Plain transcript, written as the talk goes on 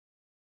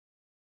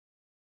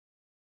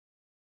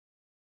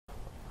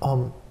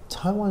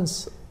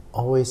Taiwan's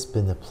always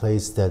been a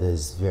place that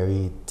is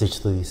very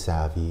digitally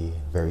savvy,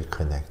 very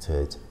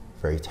connected,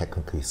 very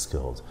technically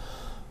skilled.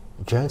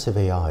 Generative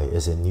AI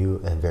is a new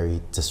and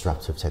very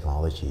disruptive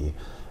technology,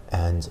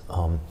 and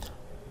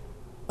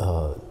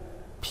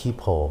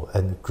people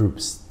and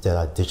groups that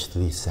are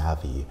digitally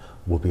savvy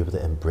will be able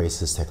to embrace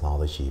this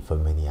technology for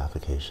many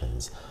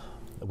applications.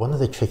 One of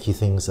the tricky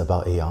things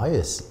about AI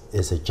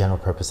is a general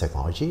purpose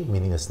technology,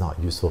 meaning it's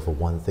not useful for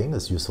one thing,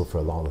 it's useful for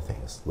a lot of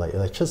things. Like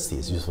electricity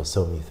is useful for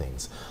so many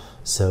things.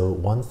 So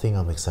one thing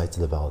I'm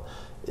excited about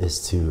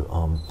is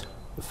to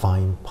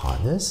find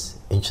partners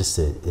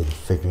interested in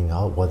figuring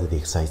out what are the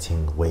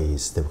exciting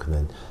ways that we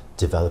can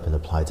develop and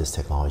apply this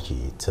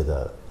technology to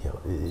the,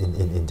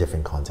 in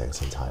different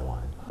contexts in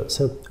Taiwan.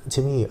 So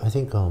to me, I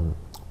think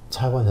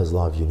Taiwan has a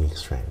lot of unique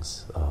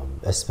strengths,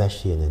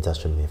 especially in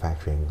industrial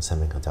manufacturing,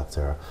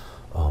 semiconductor,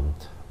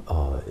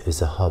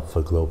 is a hub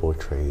for global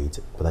trade,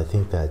 but I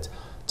think that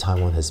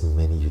Taiwan has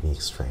many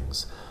unique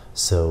strengths.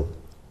 So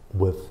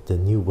with the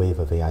new wave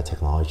of AI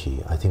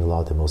technology, I think a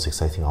lot of the most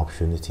exciting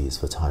opportunities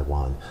for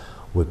Taiwan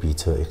would be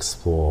to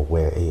explore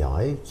where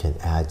AI can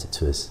add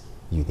to its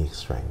unique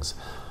strengths.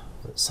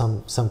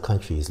 Some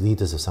countries,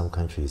 leaders of some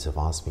countries have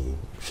asked me,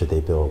 should they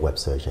build a web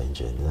search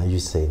engine? And I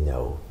used to say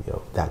no,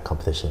 that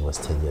competition was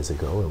 10 years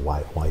ago, and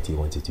why do you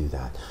want to do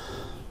that?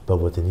 But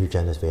with the new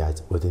generative AI,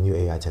 with the new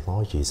AI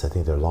technologies, I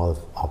think there are a lot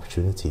of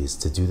opportunities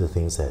to do the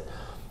things that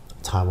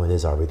Taiwan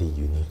is already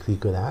uniquely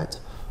good at,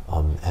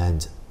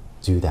 and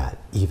do that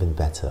even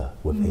better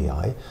with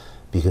AI,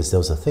 because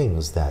those are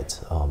things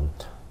that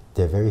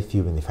there are very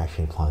few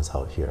manufacturing plants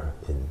out here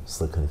in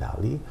Silicon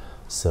Valley.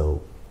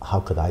 So how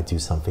could I do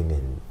something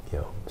in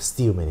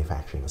steel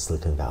manufacturing in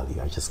Silicon Valley?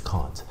 I just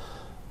can't.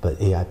 But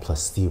AI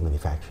plus steel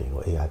manufacturing,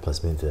 or AI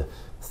plus many of the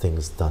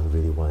things done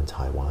really well in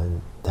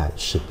Taiwan, that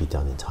should be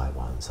done in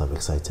Taiwan. So I'm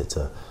excited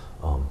to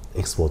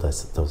explore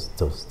those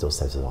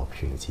types of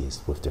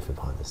opportunities with different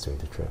partners during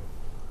the trip.